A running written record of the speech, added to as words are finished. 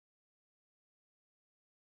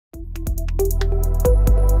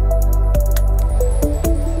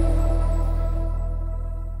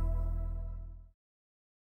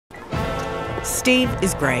Steve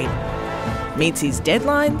is great. Meets his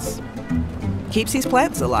deadlines, keeps his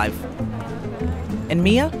plants alive. And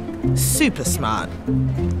Mia, super smart.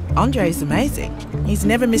 Andre's amazing. He's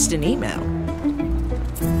never missed an email.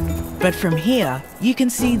 But from here, you can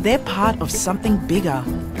see they're part of something bigger.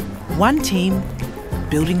 One team,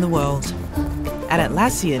 building the world. At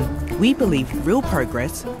Atlassian, we believe real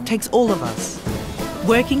progress takes all of us,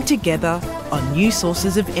 working together on new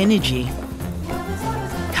sources of energy.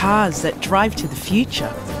 Cars that drive to the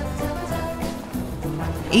future.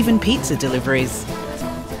 Even pizza deliveries.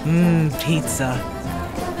 Pizza.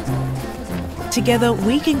 Together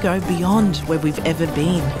we can go beyond where we've ever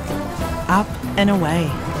been. Up and away.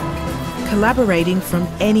 Collaborating from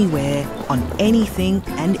anywhere on anything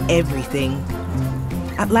and everything.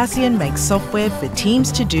 Atlassian makes software for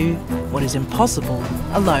teams to do what is impossible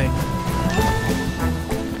alone.